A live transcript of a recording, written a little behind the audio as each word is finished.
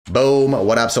Boom.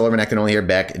 What up, SoloRenektonOnly here,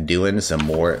 back doing some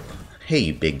more. Hey,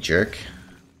 you big jerk.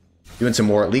 Doing some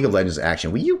more League of Legends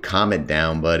action. Will you calm it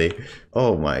down, buddy?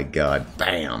 Oh my god.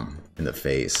 Bam. In the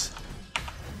face.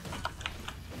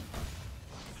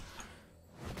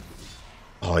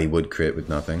 Oh, he would crit with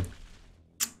nothing.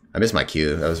 I missed my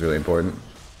Q. That was really important.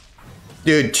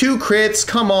 Dude, 2 crits?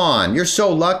 Come on. You're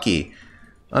so lucky.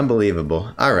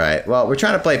 Unbelievable. Alright. Well, we're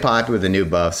trying to play Poppy with the new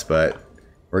buffs, but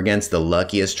we're against the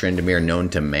luckiest Tryndamere known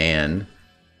to man.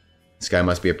 This guy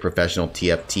must be a professional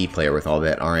TFT player with all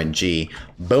that RNG.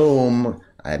 Boom!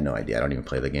 I had no idea. I don't even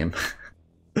play the game.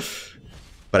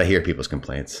 But I hear people's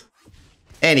complaints.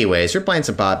 Anyways, we're playing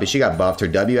some Poppy. She got buffed. Her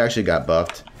W actually got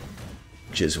buffed,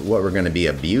 which is what we're going to be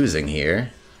abusing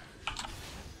here.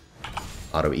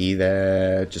 Auto E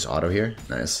that. Just auto here.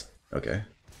 Nice. Okay.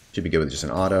 Should be good with just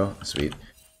an auto. Sweet.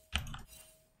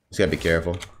 Just gotta be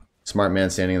careful. Smart man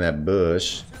standing in that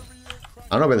bush. I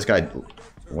don't know where this guy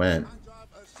went.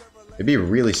 It'd be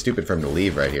really stupid for him to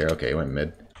leave right here. Okay, he went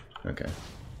mid. Okay.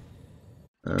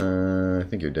 I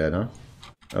think you're dead, huh?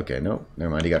 Okay, nope.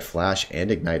 Never mind. He got flash and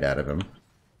ignite out of him.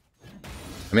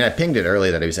 I mean, I pinged it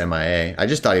early that he was MIA. I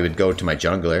just thought he would go to my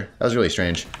jungler. That was really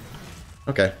strange.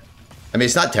 Okay. I mean,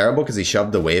 it's not terrible because he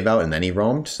shoved the wave out and then he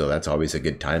roamed, so that's always a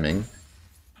good timing.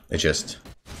 It just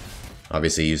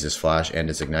obviously used his flash and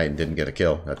his ignite and didn't get a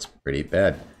kill. That's pretty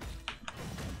bad.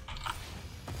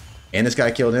 And this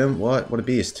guy killed him? What? What a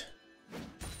beast.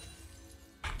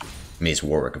 I mean, it's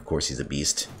Warwick. Of course he's a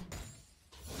beast.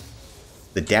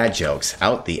 The dad jokes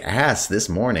out the ass this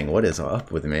morning. What is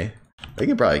up with me? We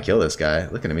can probably kill this guy.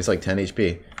 Look at him. He's like 10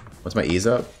 HP. What's my ease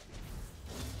up?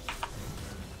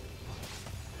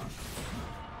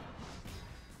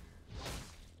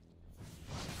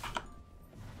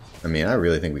 I mean, I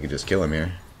really think we could just kill him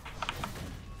here.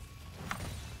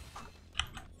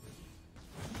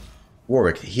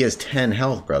 Warwick, he has 10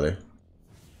 health, brother.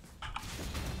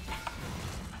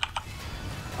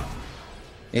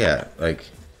 Yeah, like,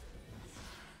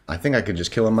 I think I could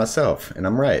just kill him myself, and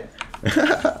I'm right.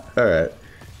 Alright.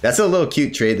 That's a little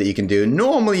cute trade that you can do.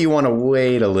 Normally you want to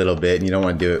wait a little bit, and you don't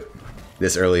want to do it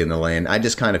this early in the lane. I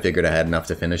just kind of figured I had enough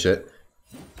to finish it.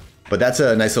 But that's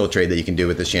a nice little trade that you can do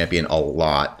with this champion a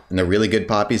lot. And the really good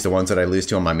Poppies, the ones that I lose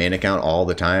to on my main account all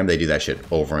the time, they do that shit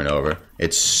over and over.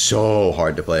 It's so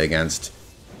hard to play against.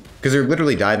 Because they're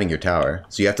literally diving your tower.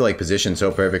 So you have to like position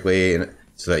so perfectly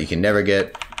so that you can never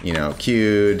get, you know,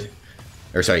 Q'd.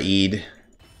 Or sorry, E'd.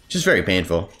 Just very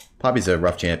painful. Poppy's a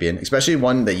rough champion. Especially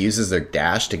one that uses their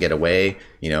dash to get away.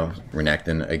 You know,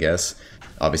 Renekton, I guess.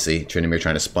 Obviously, Tryndamere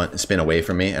trying to spin away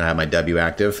from me and I have my W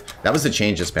active. That was the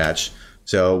change this patch.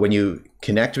 So when you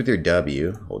connect with your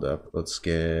W, hold up, let's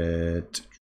get.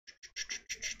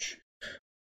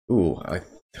 Ooh, I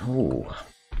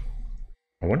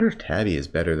wonder if Tabby is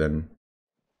better than.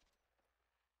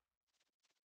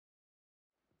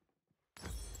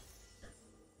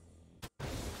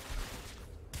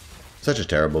 Such a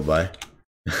terrible buy.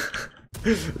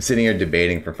 I'm sitting here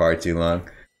debating for far too long.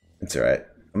 It's alright.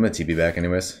 I'm gonna TP back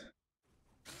anyways.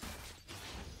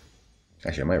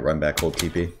 Actually, I might run back, hold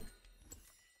TP.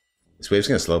 This wave's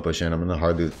gonna slow push in. I'm gonna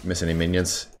hardly miss any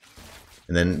minions.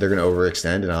 And then they're gonna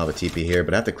overextend and I'll have a TP here,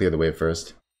 but I have to clear the wave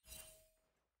first.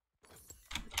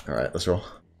 Alright, let's roll.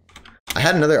 I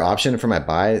had another option for my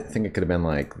buy. I think it could have been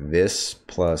like this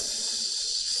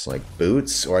plus like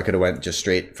boots, or I could have went just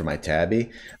straight for my Tabby.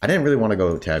 I didn't really want to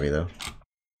go with Tabby though.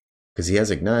 Because he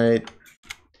has ignite.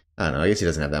 I don't know, I guess he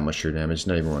doesn't have that much true damage,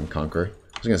 not even one Conqueror.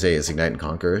 I was gonna say it's ignite and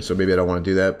Conqueror, so maybe I don't want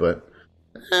to do that, but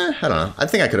I don't know. I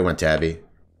think I could have went Tabby.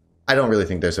 I don't really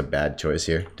think there's a bad choice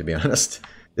here, to be honest.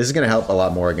 This is going to help a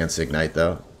lot more against Ignite,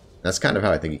 though. That's kind of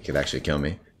how I think he could actually kill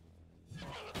me.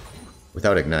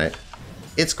 Without Ignite,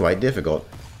 it's quite difficult.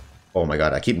 Oh my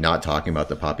god, I keep not talking about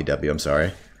the Poppy W, I'm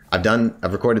sorry.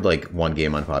 I've recorded like 1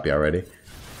 game on Poppy already,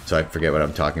 so I forget what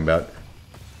I'm talking about.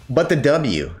 But the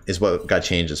W is what got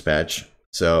changed this patch.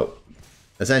 So,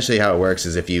 essentially how it works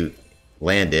is if you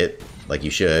land it, like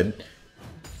you should,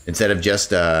 instead of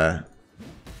just,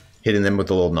 hitting them with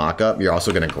a little knock-up, you're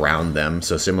also going to ground them.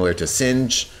 So similar to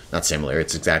Singe, not similar,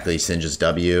 it's exactly Singe's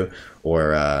W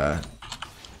or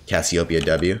Cassiopeia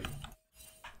W.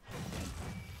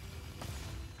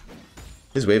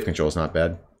 His wave control is not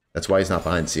bad. That's why he's not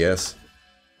behind CS.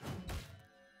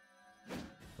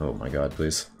 Oh my god,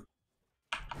 please.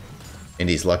 And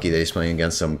he's lucky that he's playing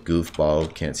against some goofball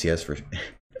who can't CS for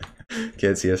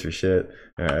can't CS for shit.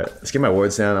 Alright, let's get my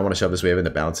wards down. I want to shove this wave in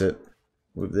to bounce it.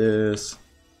 Move this.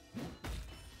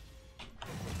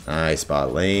 Nice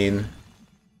bot lane.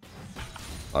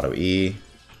 Auto E.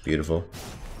 Beautiful.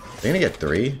 They're gonna get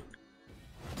 3.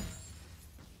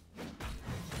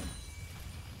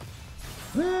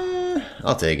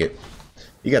 I'll take it.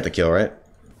 You got the kill, right?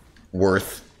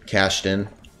 Worth. Cashed in.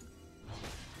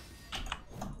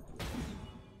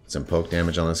 Some poke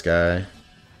damage on this guy.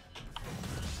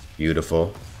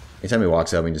 Beautiful. Anytime he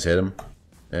walks up, we can just hit him.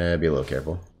 Be a little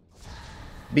careful.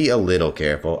 Be a little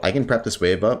careful. I can prep this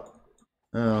wave up.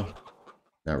 Oh,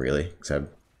 not really,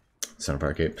 except Son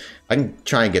of Cape. I can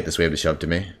try and get this wave to shove to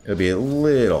me. It'll be a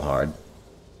little hard.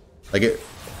 Like it.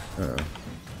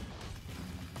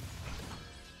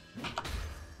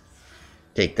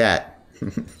 Take that.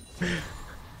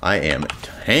 I am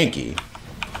tanky.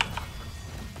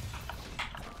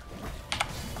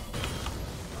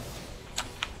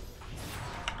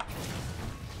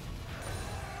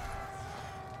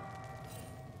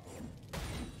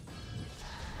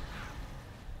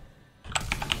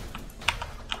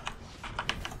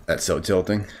 That's so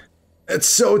tilting. It's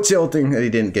so tilting that he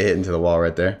didn't get hit into the wall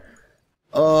right there.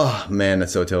 Oh, man,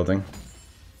 that's so tilting.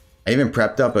 I even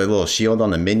prepped up a little shield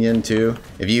on the minion, too.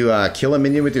 If you kill a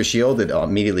minion with your shield, it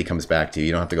immediately comes back to you.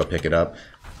 You don't have to go pick it up.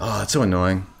 Oh, it's so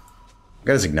annoying.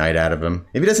 Got his ignite out of him.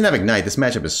 If he doesn't have ignite, this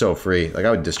matchup is so free. Like,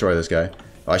 I would destroy this guy.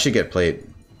 Oh, I should get plate.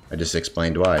 I just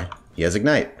explained why. He has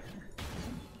ignite.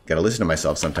 Gotta listen to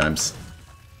myself sometimes.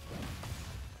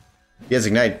 If he has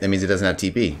ignite, that means he doesn't have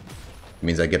TP. It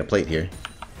means I get a plate here.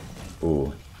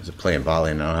 Ooh, there's a play in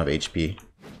volley and I don't have HP.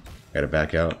 Gotta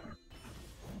back out.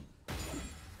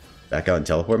 Back out and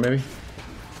teleport maybe?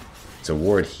 It's a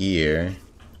ward here.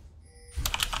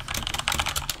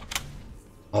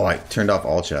 Oh, I turned off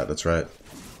all chat, that's right.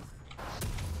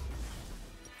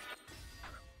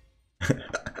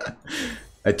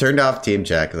 I turned off team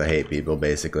chat because I hate people,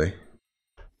 basically.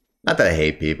 Not that I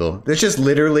hate people. There's just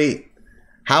literally...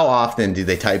 How often do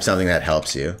they type something that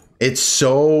helps you? It's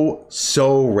so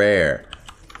rare.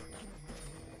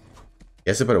 He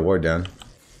has to put a ward down.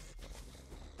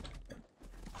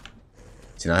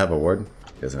 Does he not have a ward?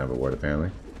 He doesn't have a ward, apparently.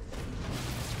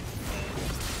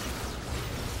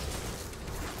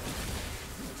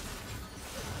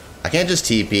 I can't just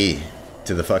TP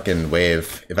to the fucking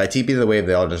wave. If I TP to the wave,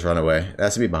 they all just run away. It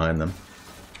has to be behind them.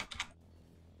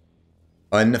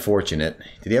 Unfortunate.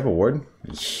 Did he have a ward?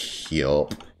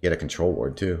 Heal. He had a control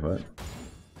ward too. What?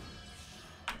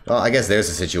 Well, I guess there's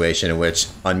a situation in which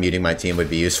unmuting my team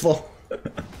would be useful.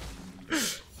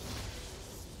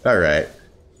 Alright.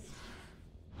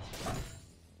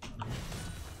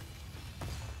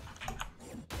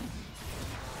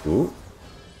 Ooh.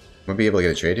 I'm gonna be able to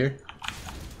get a trade here.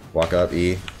 Walk up,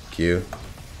 E, Q,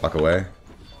 walk away.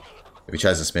 If he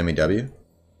tries to spam me W.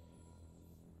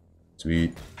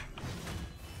 Sweet.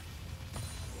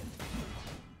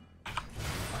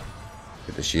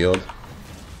 Get the shield.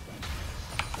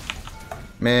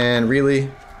 Man, really?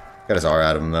 Got his R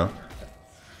out of him, though.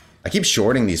 I keep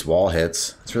shorting these wall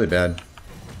hits. It's really bad.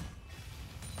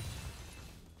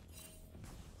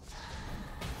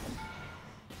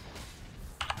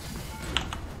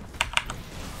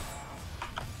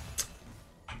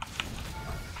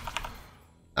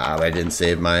 Ah, but I didn't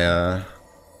save my,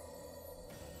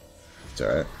 It's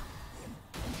alright.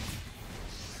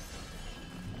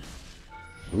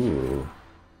 Ooh.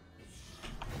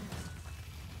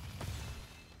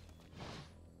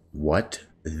 What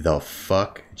the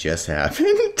fuck just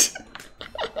happened?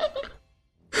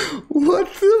 What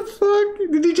the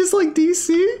fuck? Did he just like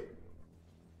DC?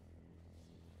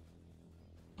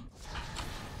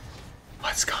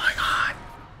 What's going on?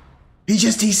 He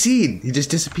just DC'd. He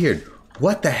just disappeared.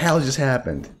 What the hell just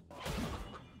happened?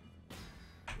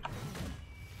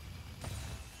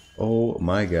 Oh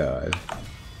my god.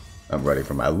 I'm ready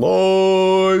for my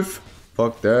life.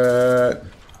 Fuck that.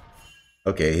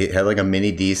 Okay, he had like a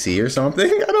mini DC or something?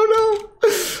 I don't know.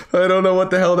 I don't know what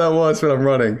the hell that was, but I'm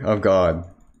running. I'm gone.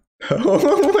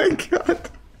 Oh my god.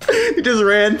 He just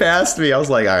ran past me. I was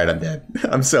like, alright, I'm dead.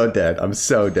 I'm so dead. I'm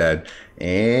so dead.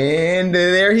 And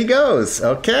there he goes.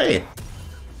 Okay.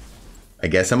 I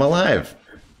guess I'm alive.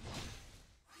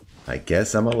 I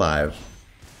guess I'm alive.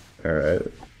 Alright.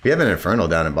 We have an Infernal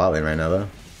down in bot lane right now, though.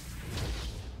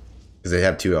 Because they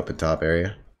have two up at top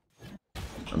area.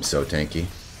 I'm so tanky.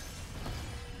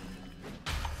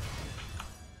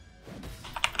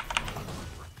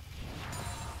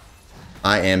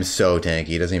 I am so tanky.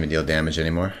 He doesn't even deal damage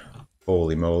anymore.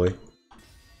 Holy moly.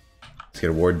 Let's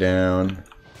get a ward down.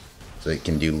 So he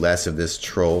can do less of this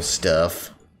troll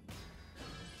stuff.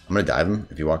 I'm gonna dive him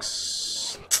if he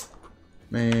walks.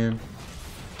 Man.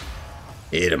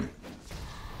 Hit him.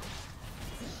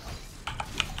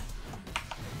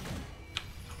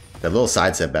 That little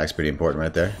side setback's pretty important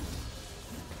right there.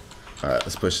 Alright,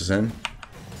 let's push this in.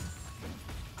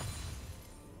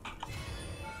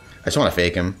 I just want to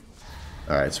fake him.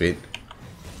 Alright, sweet.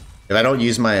 If I don't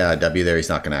use my W there, he's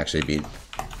not going to actually beat.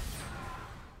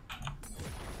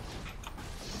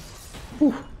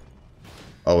 Whew.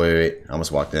 Oh, wait. I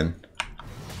almost walked in.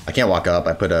 I can't walk up.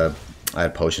 I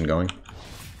had potion going.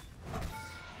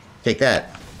 Take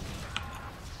that.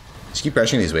 Just keep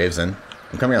pressuring these waves in.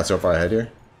 I'm coming out so far ahead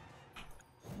here.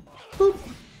 Boop.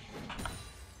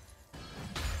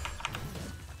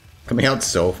 Coming out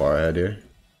so far ahead here.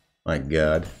 My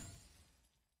god.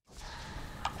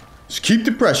 Just keep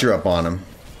the pressure up on him.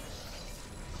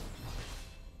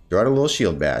 Throw out a little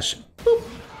shield bash. Boop.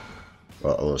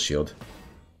 Well, a little shield.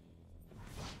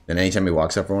 Then anytime he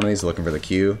walks up for one of these, looking for the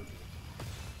Q.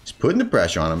 Just putting the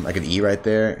pressure on him. I could E right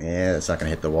there. Yeah, it's not going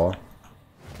to hit the wall.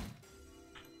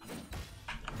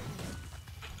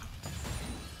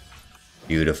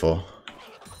 Beautiful.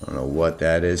 I don't know what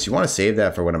that is. You want to save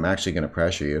that for when I'm actually going to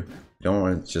pressure you. You don't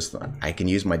want to just... I can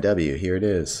use my W. Here it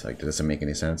is. Like, that doesn't make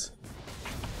any sense.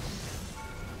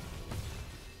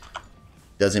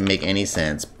 Doesn't make any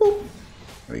sense. Boop.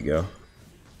 There we go.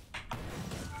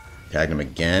 Tagged him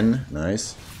again.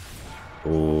 Nice.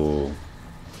 Ooh.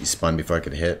 He spun before I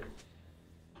could hit.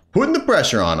 Putting the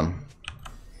pressure on him.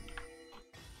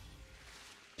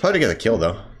 Probably to get a kill,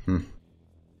 though. He's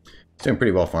doing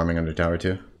pretty well farming under tower,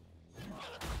 too.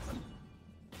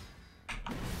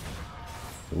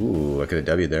 Ooh, I could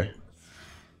have W'd there.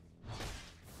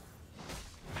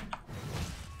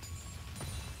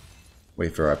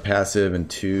 Wait for our passive in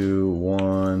 2,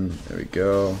 1. There we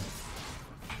go.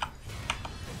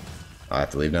 I have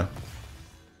to leave now.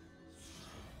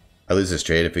 I lose this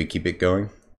trade if we keep it going.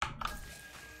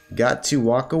 Got to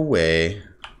walk away.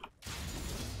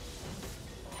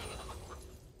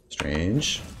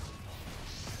 Strange.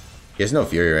 He has no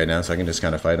fury right now, so I can just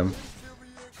kind of fight him.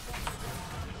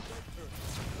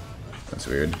 That's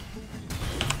weird.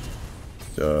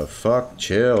 The fuck?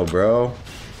 Chill, bro.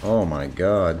 Oh my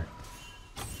god.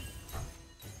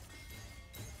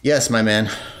 Yes, my man.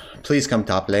 Please come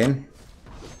top lane.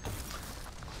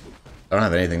 I don't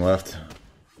have anything left.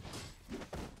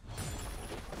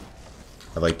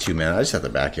 I have like 2 mana. I just have the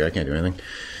back here. I can't do anything.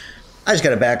 I just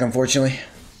got a back, unfortunately.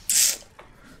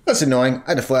 That's annoying.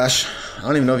 I had to flash. I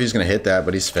don't even know if he's going to hit that,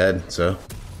 but he's fed, so.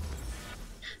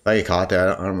 If I get caught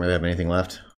there, I don't really have anything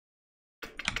left.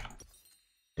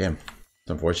 Damn. It's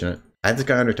unfortunate. I had this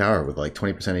guy under tower with like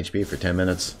 20% HP for 10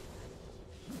 minutes.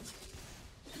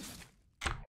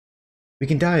 We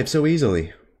can dive so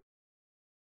easily.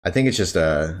 I think it's just,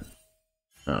 I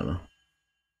don't know.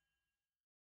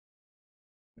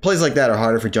 Plays like that are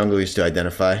harder for junglers to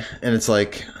identify. And it's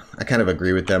like, I kind of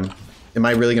agree with them. Am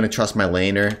I really going to trust my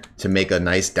laner to make a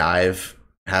nice dive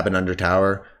happen under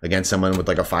tower against someone with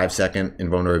like a 5-second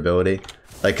invulnerability?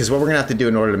 Like, because what we're going to have to do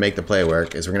in order to make the play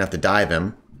work is we're going to have to dive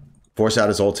him, force out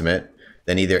his ultimate,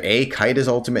 then either A, kite his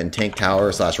ultimate and tank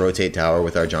tower / rotate tower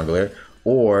with our jungler,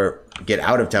 or get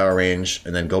out of tower range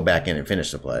and then go back in and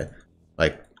finish the play.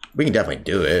 Like, we can definitely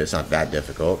do it. It's not that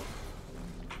difficult.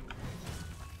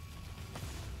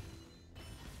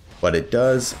 But it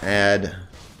does add...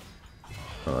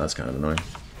 Oh, that's kind of annoying.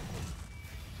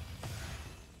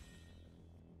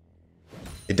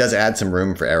 It does add some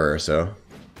room for error, so...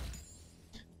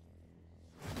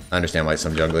 I understand why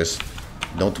some junglers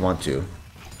don't want to.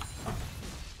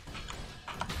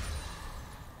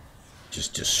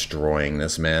 Just destroying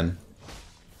this man.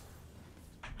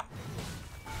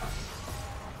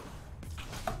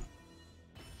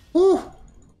 Woo!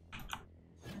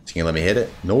 Is he gonna let me hit it?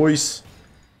 Nice!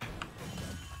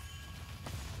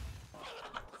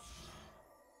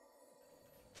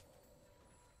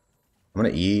 I'm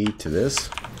gonna E to this.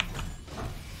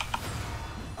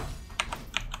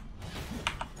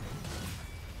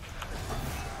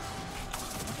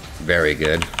 Very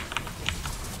good.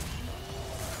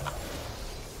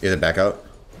 Either back out.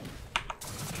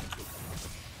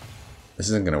 This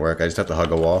isn't gonna work. I just have to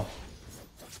hug a wall.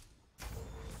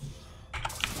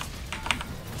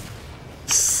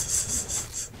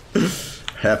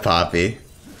 That Poppy.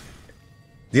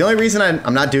 The only reason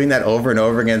I'm not doing that over and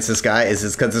over against this guy is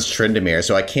because it's Tryndamere,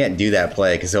 so I can't do that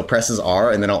play because he'll press his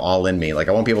R and then he'll all-in me. Like,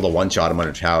 I won't be able to one-shot him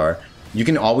under tower. You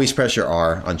can always press your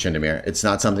R on Tryndamere. It's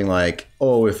not something like,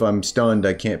 oh, if I'm stunned,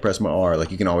 I can't press my R.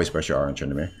 Like, you can always press your R on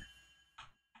Tryndamere.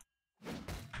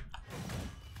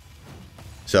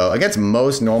 So, against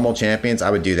most normal champions, I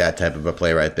would do that type of a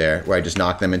play right there, where I just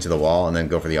knock them into the wall and then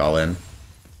go for the all-in.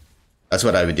 That's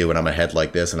what I would do when I'm ahead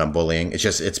like this and I'm bullying.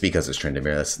 It's because it's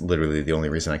Tryndamere. That's literally the only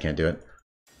reason I can't do it.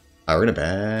 We're gonna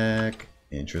back.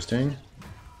 Interesting.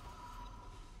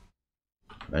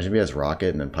 Imagine if he has Rocket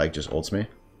and then Pyke just ults me.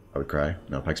 I would cry.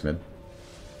 No, Pyke's mid.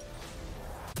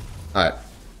 Alright.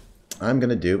 I'm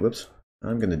gonna do... Whoops.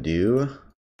 I'm gonna do...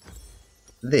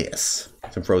 this.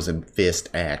 Some Frozen Fist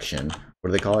action. What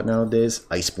do they call it nowadays?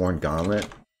 Iceborne Gauntlet.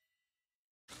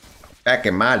 Back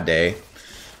in my day.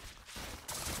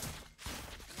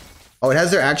 Oh, it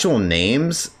has their actual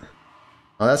names?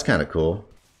 Oh, that's kind of cool.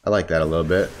 I like that a little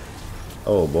bit.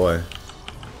 Oh, boy.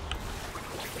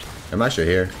 I'm not sure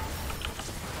here.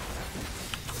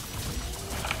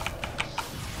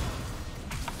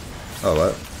 Oh,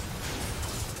 what?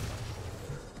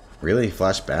 Really?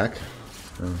 Flashback?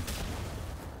 Oh.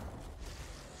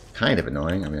 Kind of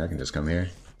annoying. I mean, I can just come here.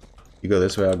 You go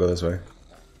this way, I'll go this way.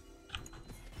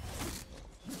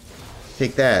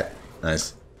 Take that.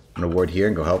 Nice. I'm gonna ward here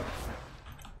and go help.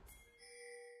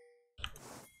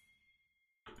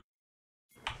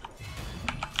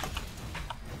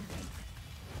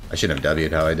 I shouldn't have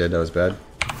W'd how I did. That was bad.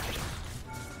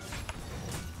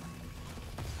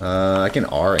 I can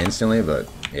R instantly, but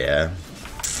yeah.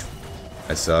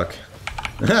 I suck.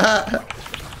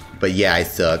 But yeah, I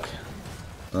suck.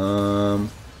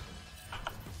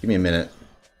 Give me a minute.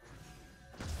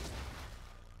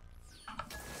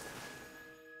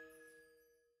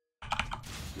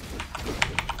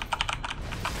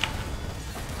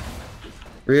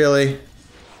 Really?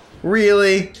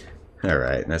 Really?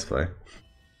 Alright, nice play.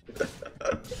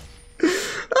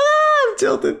 I'm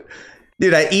tilted.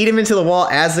 Dude, I eat him into the wall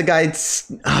as the guy...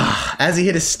 as he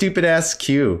hit his stupid ass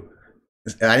Q.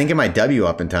 I didn't get my W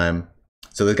up in time.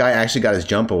 So the guy actually got his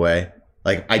jump away.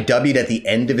 Like, I W'd at the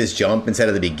end of his jump instead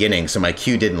of the beginning, so my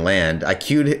Q didn't land. I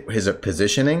Q'd his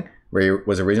positioning, where he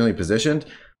was originally positioned,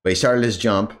 but he started his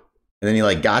jump, and then he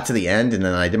like got to the end, and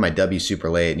then I did my W super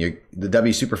late, and the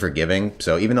W's super forgiving,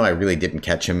 so even though I really didn't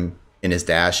catch him in his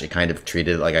dash, it kind of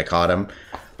treated it like I caught him.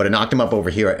 But it knocked him up over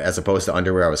here as opposed to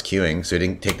under where I was Qing, so he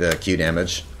didn't take the Q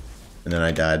damage. And then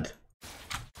I died.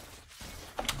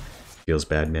 Feels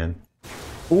bad, man.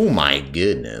 Oh my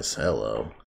goodness.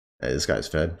 Hello. Hey, this guy's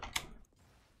fed.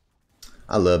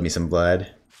 I love me some Vlad.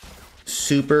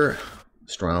 Super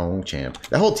strong champ.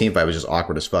 That whole team fight was just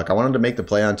awkward as fuck. I wanted to make the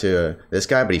play onto this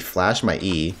guy, but he flashed my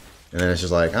E. And then it's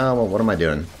just like, oh, well, what am I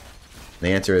doing? And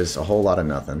the answer is a whole lot of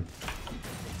nothing.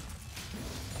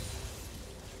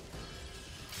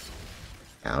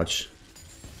 Ouch.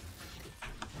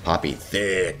 Poppy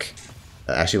thick.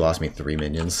 That actually lost me 3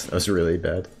 minions. That was really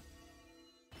bad.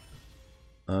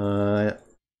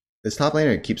 This top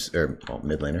laner keeps, or well,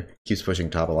 mid laner keeps pushing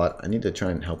top a lot. I need to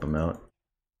try and help him out.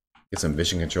 Get some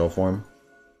vision control for him.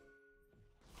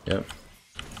 Yep.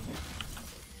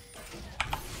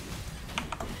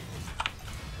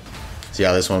 See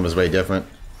how this one was way different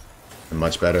and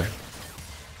much better.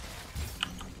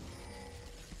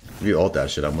 If you ult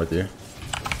that shit, I'm with you.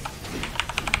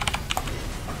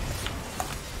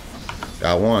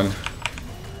 Got one.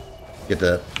 Get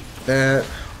that.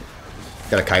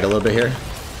 Gotta kite a little bit here.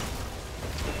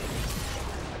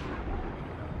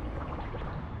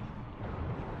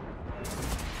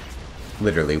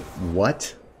 Literally,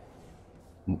 what?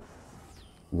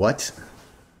 What?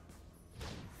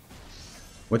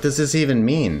 What does this even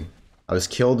mean? I was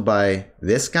killed by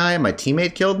this guy? My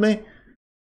teammate killed me?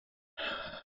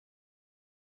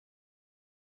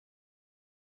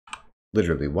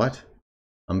 Literally, what?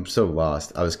 I'm so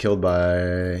lost. I was killed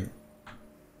by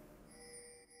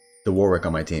the Warwick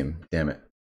on my team. Damn it.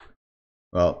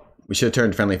 Well, we should have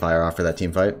turned friendly fire off for that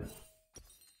team fight.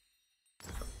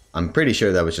 I'm pretty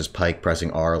sure that was just Pyke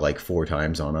pressing R like 4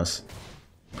 times on us.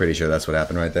 Pretty sure that's what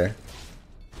happened right there.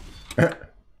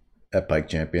 That Pyke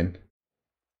champion.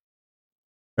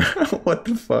 What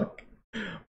the fuck?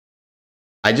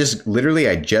 I just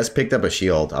picked up a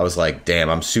shield. I was like, damn,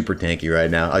 I'm super tanky right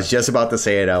now. I was just about to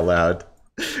say it out loud.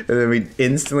 And then we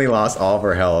instantly lost all of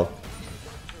our health.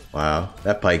 Wow,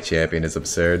 that Pyke champion is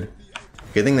absurd.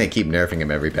 Good thing they keep nerfing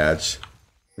him every patch.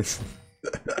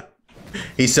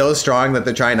 He's so strong that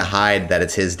they're trying to hide that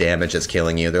it's his damage that's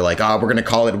killing you. They're like, oh, we're gonna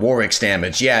call it Warwick's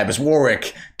damage. Yeah, it was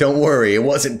Warwick. Don't worry, it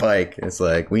wasn't Pyke. It's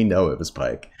like, we know it was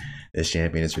Pyke. This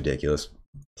champion is ridiculous.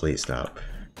 Please stop.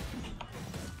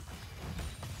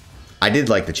 I did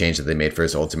like the change that they made for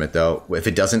his ultimate though. If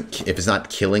it's not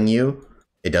killing you,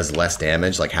 it does less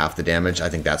damage, like half the damage. I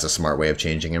think that's a smart way of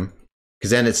changing him. Because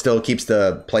then it still keeps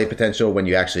the play potential when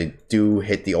you actually do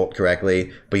hit the ult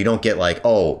correctly, but you don't get like,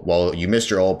 oh, well, you missed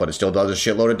your ult, but it still does a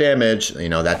shitload of damage, you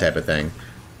know, that type of thing.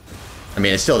 I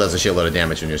mean, it still does a shitload of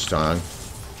damage when you're strong.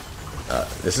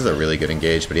 This is a really good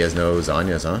engage, but he has no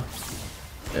Zanyas, huh?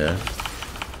 Yeah.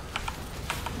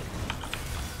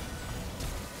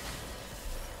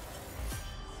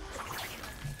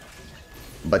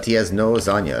 But he has no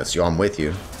Zanyas, so I'm with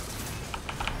you.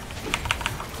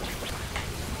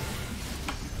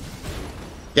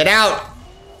 Get out!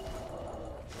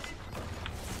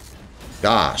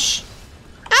 Gosh.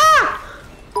 Ah!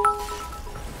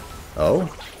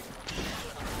 Oh?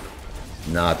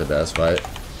 Not the best fight.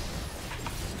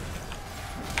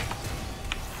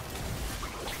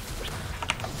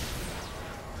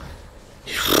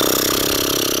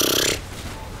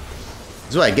 This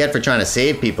is what I get for trying to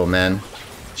save people, man.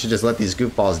 Should just let these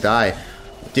goofballs die.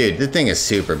 Dude, this thing is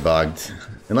super bugged.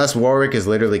 Unless Warwick is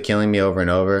literally killing me over and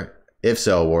over. If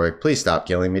so, Warwick, please stop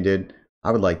killing me, dude.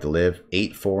 I would like to live.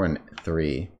 8, 4, and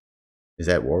 3. Is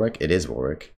that Warwick? It is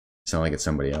Warwick. It's not like it's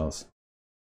somebody else.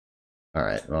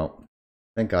 Alright, well.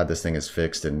 Thank God this thing is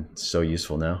fixed and so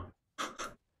useful now.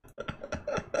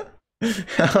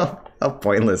 How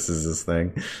pointless is this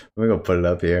thing? I'm gonna go put it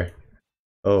up here.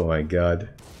 Oh my God.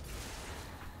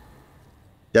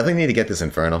 Definitely need to get this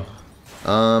Infernal.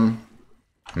 God,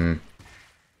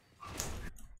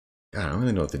 I don't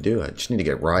really know what to do. I just need to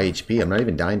get raw HP. I'm not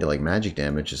even dying to like magic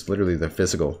damage. It's literally the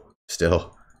physical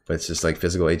still. But it's just like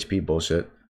physical HP bullshit.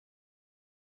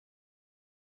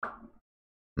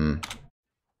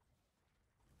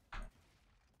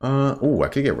 Ooh, I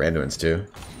could get Randuin's too.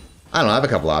 I don't know, I have a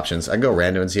couple options. I can go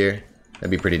Randuin's here.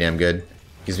 That'd be pretty damn good.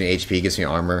 Gives me HP, gives me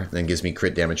armor, then gives me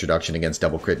crit damage reduction against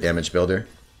double crit damage builder.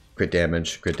 Crit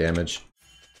damage, crit damage.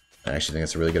 I actually think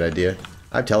that's a really good idea.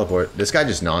 I have teleport. This guy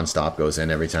just non-stop goes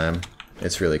in every time.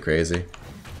 It's really crazy.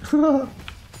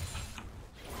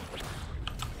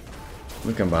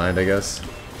 We combined, I guess.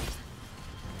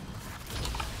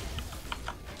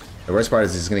 The worst part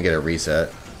is he's gonna get a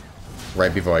reset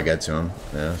right before I get to him.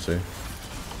 Yeah, see?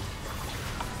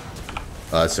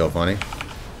 Oh, that's so funny.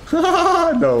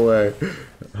 No way.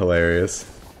 Hilarious.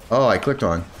 Oh, I clicked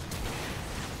on.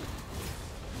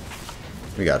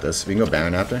 We got this. We can go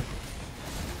Baron after.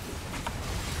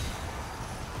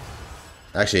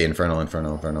 Actually, Infernal.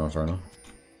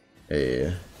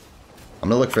 Yeah. I'm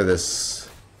gonna look for this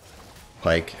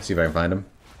Pike. See if I can find him.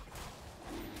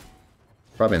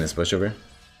 Probably in this bush over here.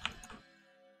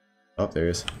 Oh, there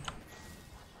he is.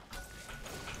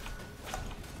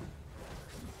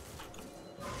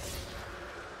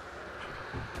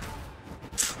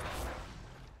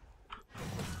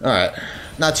 Alright.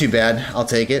 Not too bad. I'll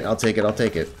take it. Got a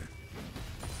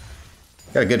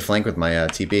good flank with my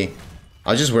TP.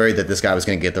 I was just worried that this guy was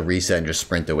going to get the reset and just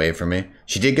sprint away from me.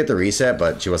 She did get the reset,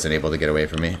 but she wasn't able to get away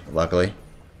from me, luckily.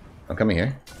 I'm coming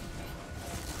here.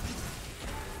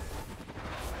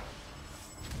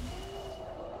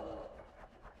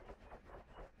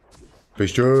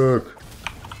 Fish choke!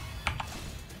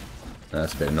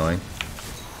 That's a bit annoying.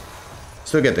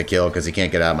 Still get the kill because he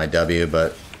can't get out of my W,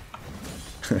 but...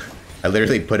 I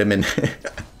literally put him in...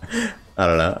 I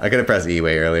don't know. I could have pressed E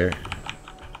way earlier.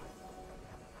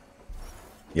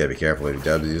 You gotta be careful with your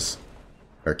W's.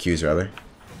 Or Q's, rather.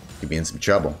 You'd be in some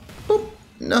trouble. Boop.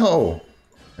 No!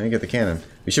 I didn't get the cannon.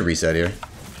 We should reset here.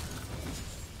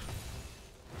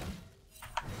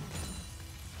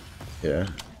 Yeah.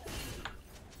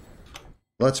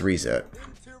 Let's reset.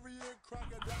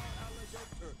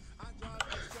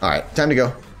 Alright, time to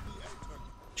go.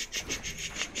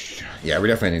 Yeah, we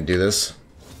definitely need to do this.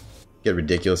 Get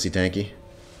ridiculously tanky.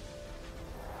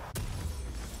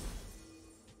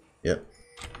 Yep.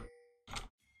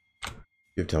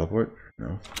 You have teleport?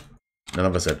 No. None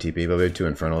of us have TP, but we have 2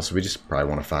 Infernals, so we just probably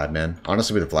want a 5-man.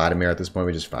 Honestly, with Vladimir at this point,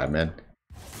 we just 5-man.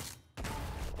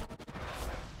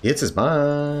 He hits his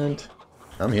bind.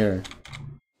 I'm here.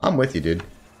 I'm with you, dude.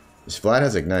 This Vlad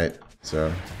has Ignite,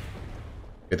 so...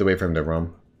 Get the way for him to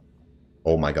roam.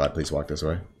 Oh my god, please walk this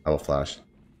way. I will flash.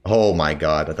 Oh my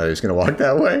god, I thought he was going to walk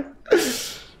that way.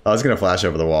 I was going to flash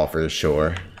over the wall for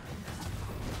sure.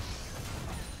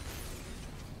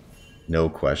 No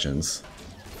questions.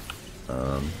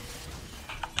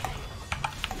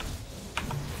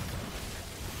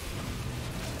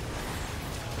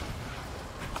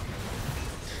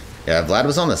 Yeah, Vlad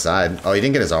was on the side. Oh, he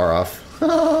didn't get his R off.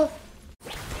 I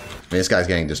mean, this guy's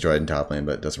getting destroyed in top lane,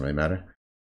 but it doesn't really matter.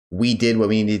 We did what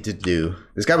we needed to do.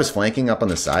 This guy was flanking up on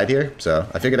the side here, so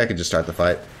I figured I could just start the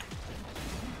fight.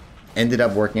 Ended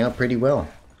up working out pretty well.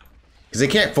 Because they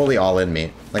can't fully all-in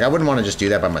me. Like, I wouldn't want to just do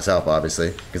that by myself, obviously.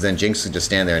 Because then Jinx would just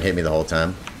stand there and hit me the whole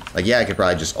time. Like, yeah, I could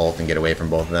probably just ult and get away from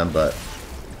both of them, but...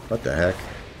 What the heck?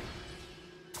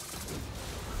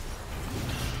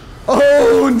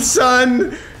 Oh,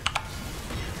 son!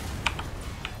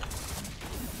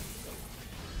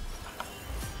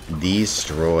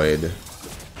 Destroyed.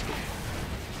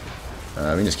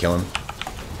 We can just kill him.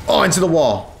 Oh, into the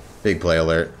wall! Big play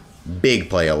alert. Big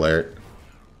play alert.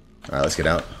 Alright, let's get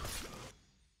out.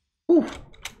 Whew.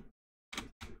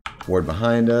 Ward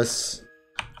behind us.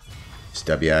 Just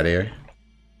W out of here.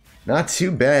 Not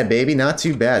too bad, baby. Not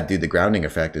too bad. Dude, the grounding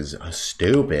effect is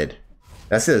stupid.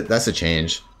 That's a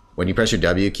change. When you press your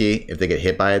W key, if they get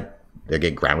hit by it, they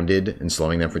get grounded and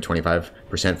slowing them for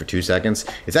 25% for 2 seconds.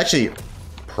 It's actually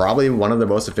probably one of the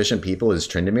most efficient people is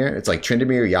Tryndamere. It's like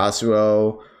Tryndamere,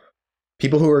 Yasuo,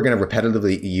 people who are going to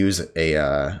repetitively use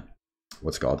a,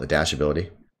 what's it called, a dash ability.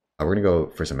 We're going to go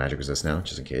for some magic resist now,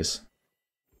 just in case.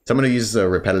 Someone who uses a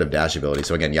repetitive dash ability.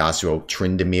 So again, Yasuo,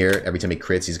 Tryndamere, every time he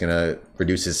crits, he's going to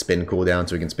reduce his spin cooldown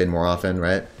so he can spin more often,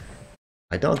 right?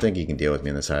 I don't think he can deal with me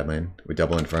in the side lane with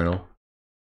double Infernal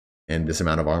and this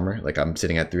amount of armor. Like, I'm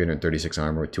sitting at 336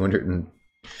 armor with 200 and,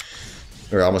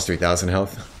 or almost 3,000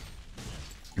 health.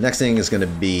 Next thing is going to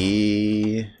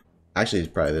be... Actually,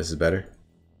 probably this is better.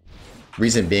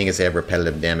 Reason being is they have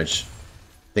repetitive damage.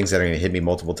 Things that are going to hit me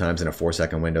multiple times in a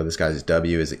 4-second window. This guy's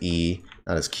W is E,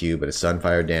 not his Q, but his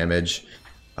Sunfire damage.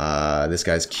 This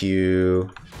guy's Q,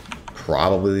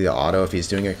 probably the auto if he's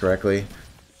doing it correctly.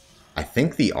 I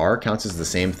think the R counts as the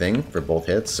same thing for both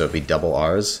hits, so if he double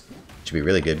Rs, it should be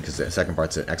really good because the second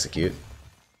part's an execute.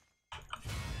 I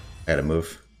gotta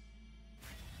move.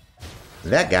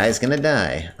 That guy's gonna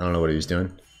die. I don't know what he was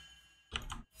doing.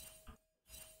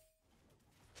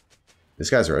 This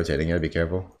guy's rotating, you gotta be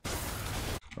careful.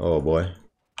 Oh boy.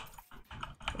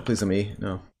 Please let me,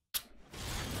 no.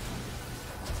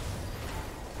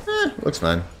 Looks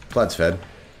fine. Vlad's fed.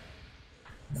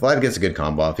 Vlad gets a good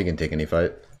combo off, he can take any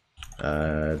fight.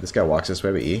 This guy walks this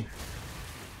way with E.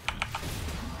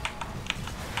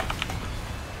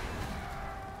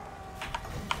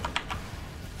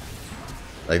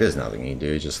 Like, there's nothing he can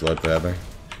do, he just slowed forever.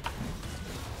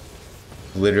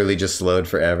 Literally just slowed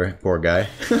forever. Poor guy.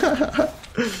 Yeah,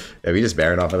 we just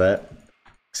Baron off of that.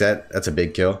 That's a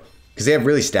big kill. Because they have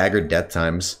really staggered death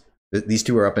times. These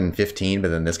two are up in 15, but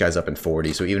then this guy's up in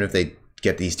 40. So even if they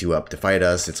get these two up to fight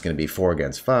us, it's going to be 4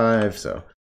 against 5. So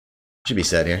should be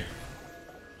set here.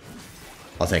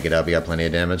 I'll tank it up. We got plenty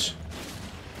of damage.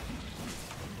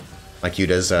 My Q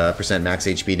does percent max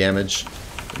HP damage.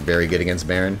 Very good against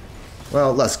Baron.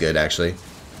 Well, less good, actually.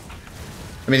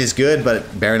 I mean, it's good,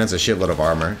 but Baron has a shitload of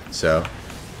armor, so...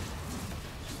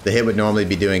 The hit would normally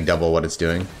be doing double what it's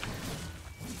doing.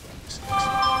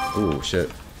 Ooh, shit.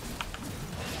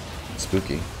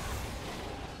 Spooky.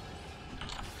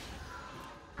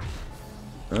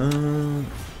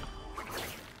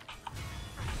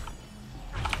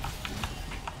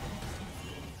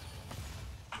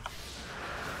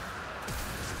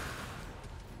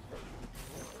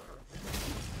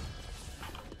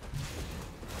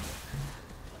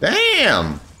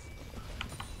 Damn!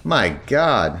 My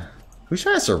god. Who's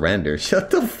trying to surrender?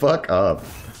 Shut the fuck up.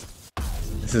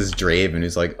 This is Draven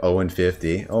who's like 0 and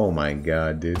 50. Oh my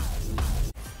god, dude.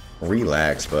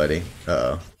 Relax, buddy.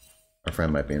 Uh-oh. Our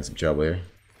friend might be in some trouble here.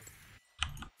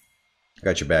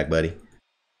 Got your back, buddy.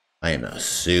 I am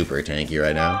super tanky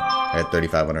right now. I had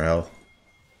 3,500 health.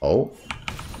 Oh.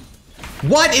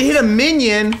 What? It hit a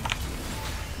minion?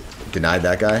 Denied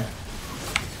that guy.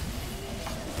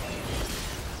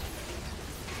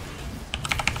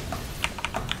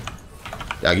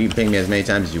 Dog, you can ping me as many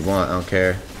times as you want. I don't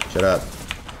care. Shut up.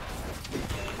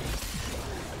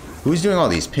 Who's doing all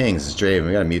these pings? It's Draven.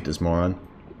 We gotta mute this moron.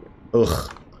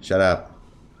 Ugh. Shut up.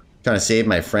 I'm trying to save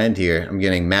my friend here. I'm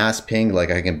getting mass pinged like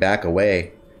I can back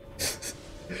away.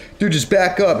 Dude, just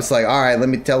back up. It's like, alright, let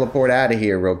me teleport out of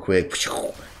here real quick.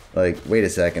 Like, wait a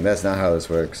second. That's not how this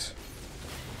works.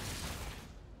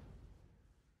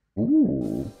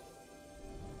 Ooh.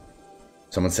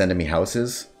 Someone sending me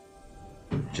houses?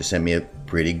 Just sent me a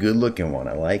pretty good looking one.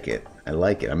 I like it. I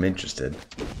like it. I'm interested.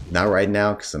 Not right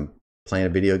now because I'm playing a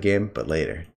video game, but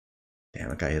later. Damn,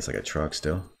 that guy hits like a truck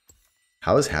still.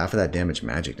 How is half of that damage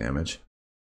magic damage?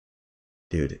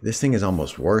 Dude, this thing is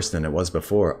almost worse than it was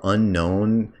before.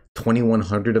 Unknown.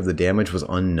 2,100 of the damage was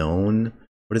unknown.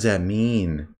 What does that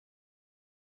mean?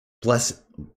 Bless.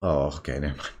 Oh, okay,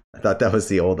 never mind. I thought that was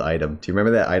the old item. Do you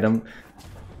remember that item?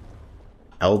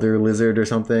 Elder Lizard or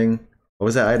something? What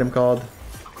was that item called?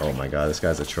 Oh my god, this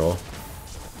guy's a troll.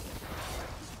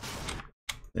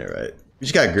 Yeah, right. We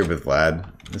just got grouped with Vlad.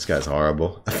 This guy's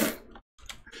horrible.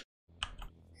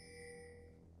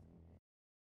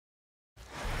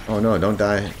 Oh no, don't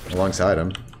die alongside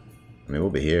him. I mean,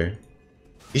 we'll be here.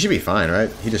 He should be fine,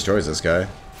 right? He destroys this guy.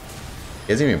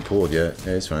 He hasn't even pulled yet.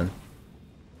 Yeah, he's fine.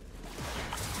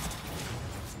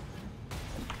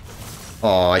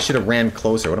 Oh, I should have ran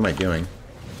closer. What am I doing?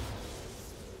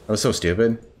 That was so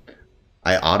stupid.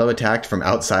 I auto-attacked from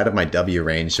outside of my W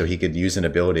range so he could use an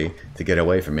ability to get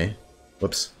away from me.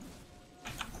 Whoops.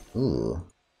 Ooh.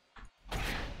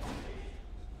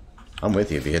 I'm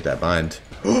with you if you hit that bind.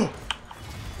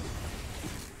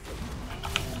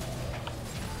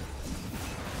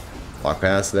 Walk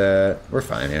past that. We're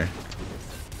fine here.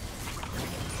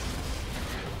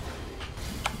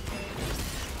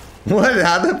 What?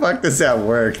 How the fuck does that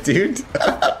work, dude?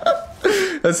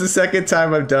 That's the second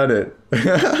time I've done it.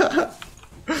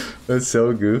 That's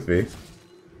so goofy.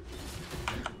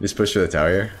 Just push for the tower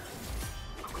here.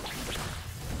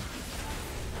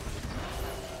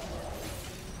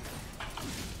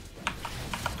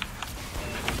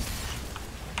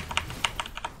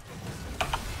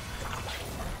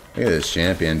 Look at this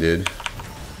champion, dude.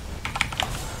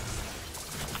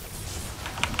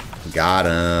 Got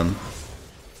him.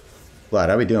 Vlad,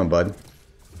 how we doing, bud?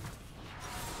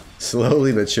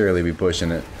 Slowly but surely we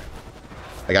pushing it.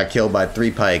 I got killed by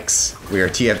 3 pikes. We are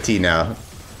TFT now.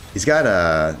 He's got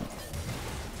a...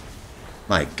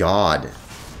 My god.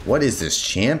 What is this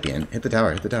champion? Hit the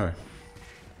tower, hit the tower.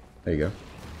 There you go.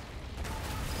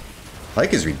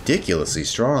 Pike is ridiculously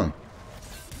strong.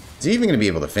 Is he even going to be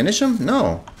able to finish him?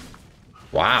 No.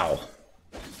 Wow.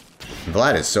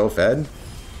 Vlad is so fed.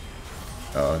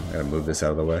 Oh, I gotta move this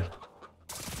out of the way.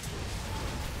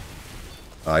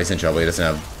 Oh, he's in trouble. He doesn't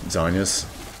have Zhonya's.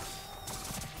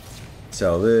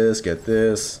 Sell this, get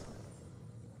this.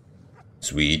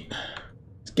 Sweet.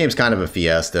 This game's kind of a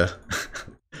fiesta.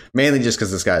 Mainly just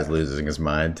because this guy's losing his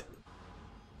mind.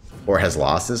 Or has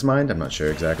lost his mind, I'm not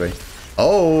sure exactly.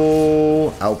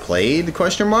 Oh, outplayed,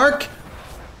 question mark?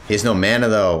 He has no mana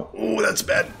though. Ooh, that's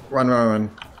bad. Run, run,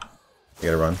 run. You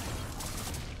gotta run.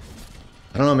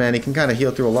 I don't know, man. He can kind of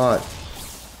heal through a lot.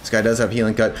 This guy does have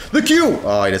healing cut. The Q!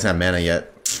 Oh, he doesn't have mana yet.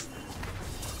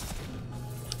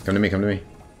 Come to me, come to me.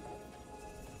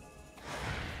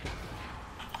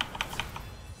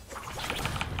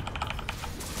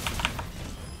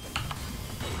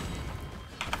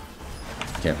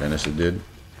 Can't finish it, dude.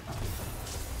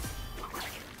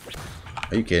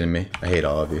 Are you kidding me? I hate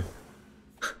all of you.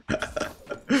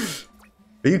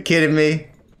 Are you kidding me?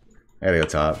 I gotta go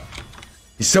top.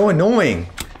 He's so annoying.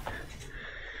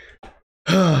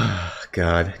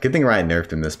 God. Good thing Riot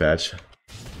nerfed him this patch.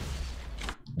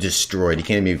 Destroyed. He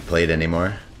can't even be played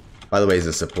anymore. By the way, he's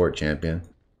a support champion.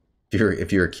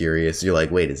 If you're curious, you're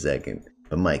like, wait a second.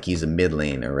 But Mike, he's a mid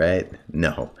laner, right?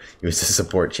 No. He was a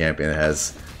support champion that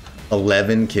has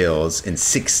 11 kills and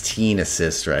 16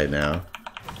 assists right now.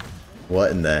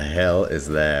 What in the hell is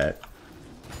that?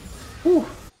 Whew.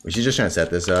 We should just try and set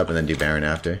this up and then do Baron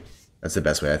after. That's the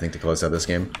best way, I think, to close out this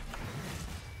game.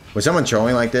 With someone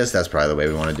trolling like this, that's probably the way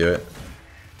we want to do it.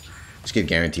 Just get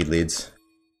guaranteed leads.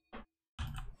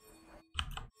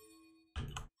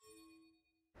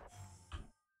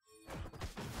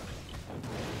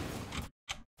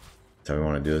 That's how we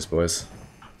want to do this, boys.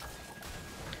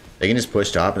 They can just push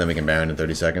top and then we can Baron in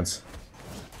 30 seconds.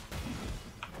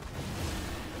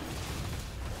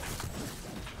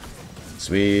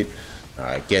 Sweet.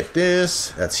 Alright, get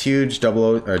this. That's huge.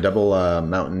 Double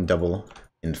mountain, double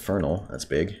infernal. That's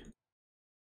big.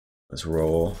 Let's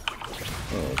roll.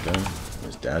 Oh, okay.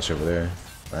 There's dash over there.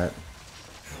 Right.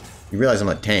 You realize I'm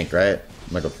a tank, right?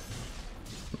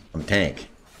 I'm a tank.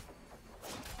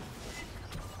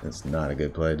 That's not a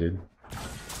good play, dude.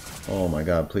 Oh my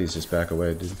god, please just back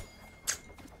away, dude.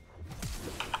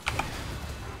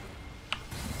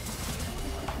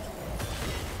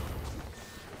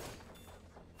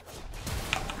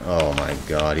 Oh my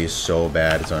god, he's so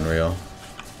bad, it's unreal.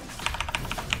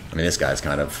 I mean, this guy's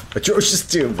kind of atrocious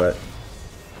too, but...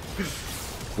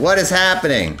 What is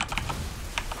happening?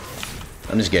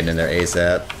 I'm just getting in there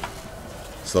ASAP.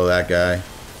 Slow that guy.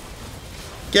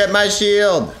 Get my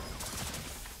shield!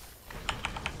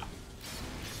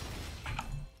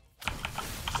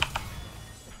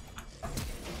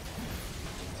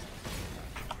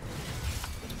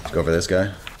 Let's go for this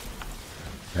guy.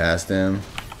 Past him.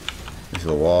 Into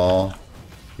the wall.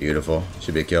 Beautiful.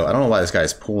 Should be a kill. I don't know why this guy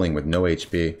is pulling with no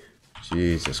HP.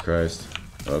 Jesus Christ.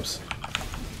 Oops.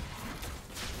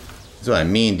 That's what I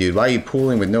mean, dude. Why are you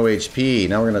pulling with no HP?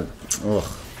 Now we're gonna... Ugh.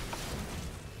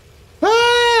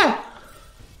 Ah!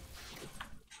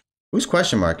 Who's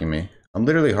question marking me? I'm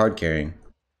literally hard carrying.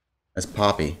 That's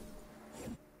Poppy.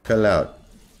 Cut it out.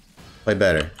 Play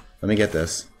better. Let me get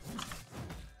this.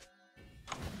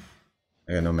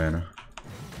 I got no mana.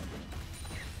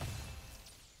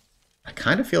 I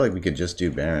kind of feel like we could just do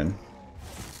Baron.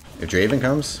 If Draven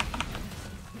comes.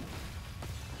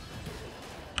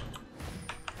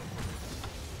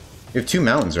 We have 2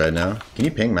 mountains right now. Can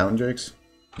you ping mountain drakes?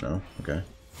 No? Okay.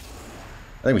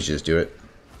 I think we should just do it.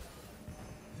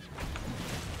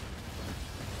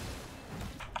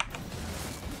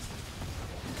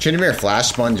 Trinimir flash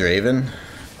spun Draven.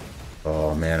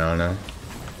 Oh man, I don't know.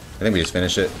 I think we just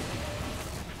finish it.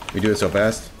 We do it so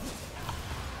fast.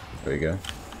 There you go.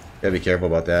 Gotta be careful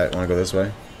about that. Wanna go this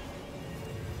way?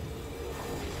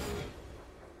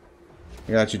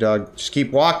 I got you, dog. Just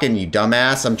keep walking, you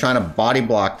dumbass. I'm trying to body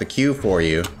block the queue for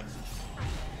you.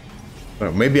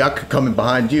 Well, maybe I could come in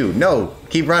behind you. No,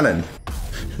 keep running.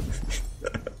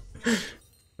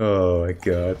 Oh my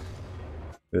god.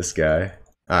 This guy.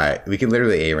 Alright, we can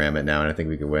literally A-ram it now and I think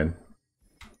we can win.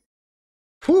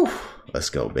 Whew. Let's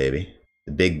go, baby.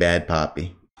 The big bad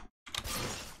Poppy.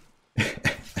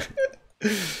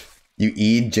 You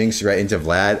E'd Jinx right into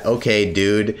Vlad? Okay,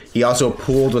 dude. He also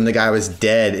pooled when the guy was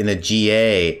dead in a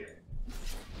GA.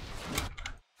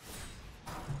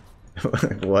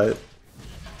 What?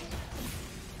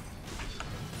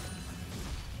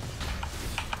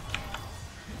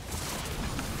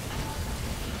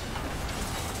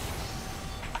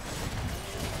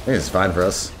 I think it's fine for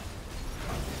us.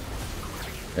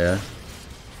 Yeah.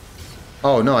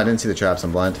 Oh, no, I didn't see the traps.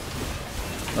 I'm blind.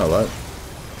 Oh, what?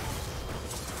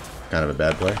 Kind of a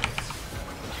bad play.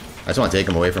 I just want to take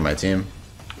him away from my team.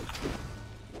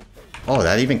 Oh,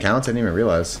 that even counts? I didn't even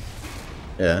realize.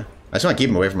 Yeah. I just want to keep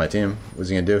him away from my team. What's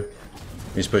he going to do?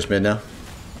 He just push mid now?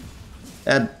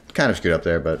 Yeah, kind of screwed up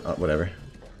there, but whatever.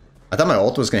 I thought my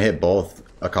ult was going to hit both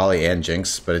Akali and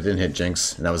Jinx, but it didn't hit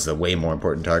Jinx, and that was the way more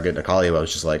important target. Akali, I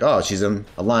was just like, oh, she's in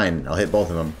a line. I'll hit both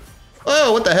of them.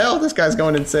 Oh, what the hell? This guy's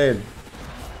going insane.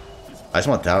 I just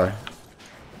want the tower.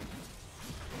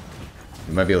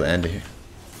 We might be able to end it here.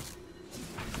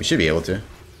 We should be able to.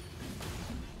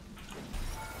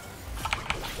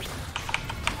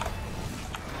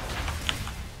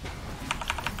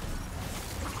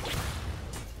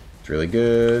 It's really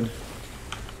good.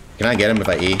 Can I get him if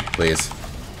I E, please?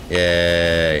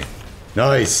 Yay.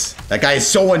 Nice. That guy is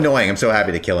so annoying. I'm so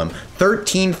happy to kill him.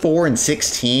 13, 4, and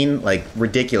 16. Like,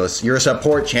 ridiculous. You're a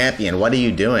support champion. What are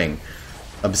you doing?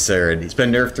 Absurd. He's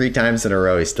been nerfed 3 times in a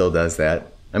row. He still does that.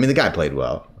 I mean, the guy played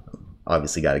well.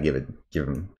 Obviously, got to give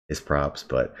him his props,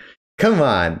 but come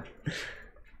on.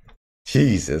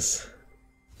 Jesus.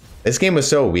 This game was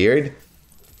so weird.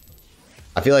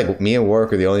 I feel like me and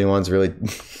Warwick are the only ones really,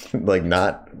 like,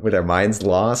 not with our minds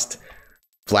lost.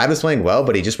 Vlad was playing well,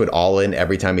 but he just would all in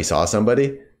every time he saw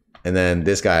somebody. And then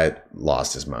this guy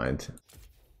lost his mind.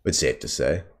 It's safe to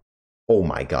say. Oh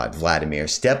my god, Vladimir.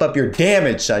 Step up your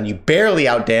damage, son. You barely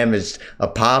outdamaged a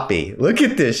Poppy. Look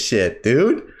at this shit,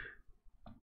 dude.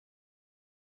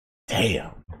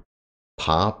 Damn.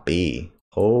 Poppy.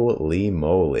 Holy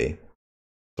moly.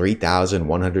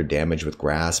 3,100 damage with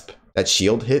Grasp. That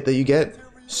shield hit that you get,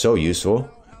 so useful.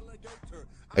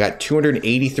 I got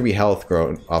 283 health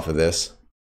grown off of this.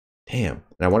 Damn.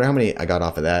 And I wonder how many I got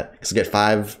off of that. Because I get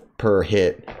 5 per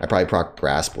hit. I probably proc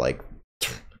Grasp like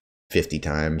 50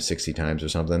 times, 60 times or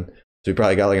something. So we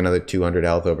probably got like another 200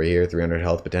 health over here, 300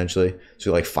 health potentially.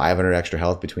 So like 500 extra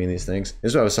health between these things.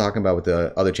 This is what I was talking about with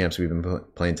the other champs we've been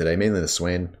playing today. Mainly the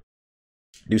Swain.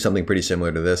 Do something pretty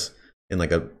similar to this in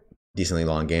like a decently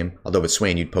long game. Although with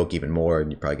Swain you'd poke even more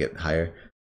and you'd probably get higher.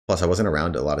 Plus I wasn't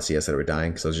around a lot of CS that were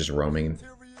dying because I was just roaming and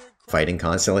fighting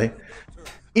constantly.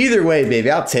 Either way,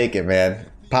 baby, I'll take it, man.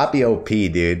 Poppy OP,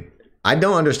 dude. I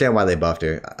don't understand why they buffed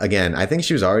her. Again, I think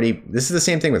she was already... This is the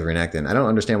same thing with Renekton. I don't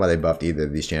understand why they buffed either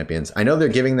of these champions. I know they're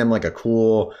giving them like a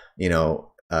cool, you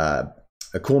know, a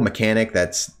cool mechanic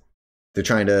that's... They're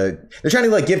trying to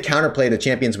like give counterplay to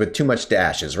champions with too much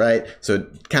dashes, right? So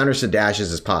counters to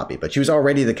dashes is Poppy, but she was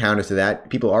already the counter to that.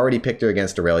 People already picked her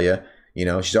against Aurelia. You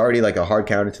know, she's already like a hard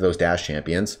counter to those dash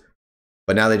champions.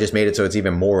 But now they just made it so it's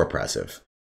even more oppressive.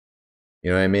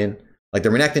 You know what I mean? Like the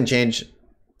Renekton change,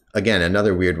 again,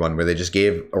 another weird one where they just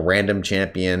gave a random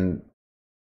champion,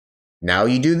 now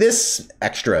you do this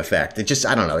extra effect. It just,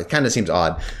 I don't know, it kind of seems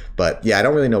odd. But yeah, I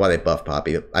don't really know why they buffed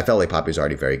Poppy. I felt like Poppy was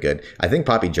already very good. I think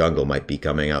Poppy Jungle might be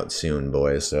coming out soon,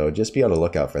 boys. So just be on the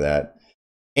lookout for that.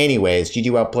 Anyways,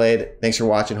 GG well played. Thanks for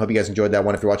watching. Hope you guys enjoyed that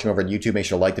one. If you're watching over on YouTube, make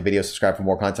sure to like the video, subscribe for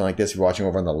more content like this. If you're watching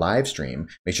over on the live stream,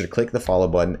 make sure to click the follow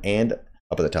button and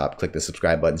up at the top, click the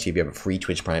subscribe button. See if you have a free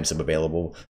Twitch Prime sub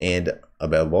available. And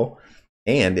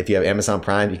if you have Amazon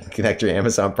Prime, you can connect your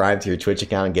Amazon Prime to your Twitch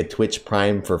account and get Twitch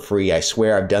Prime for free. I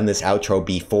swear I've done this outro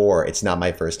before. It's not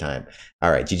my first time. All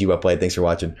right, GG well played. Thanks for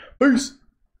watching. Peace.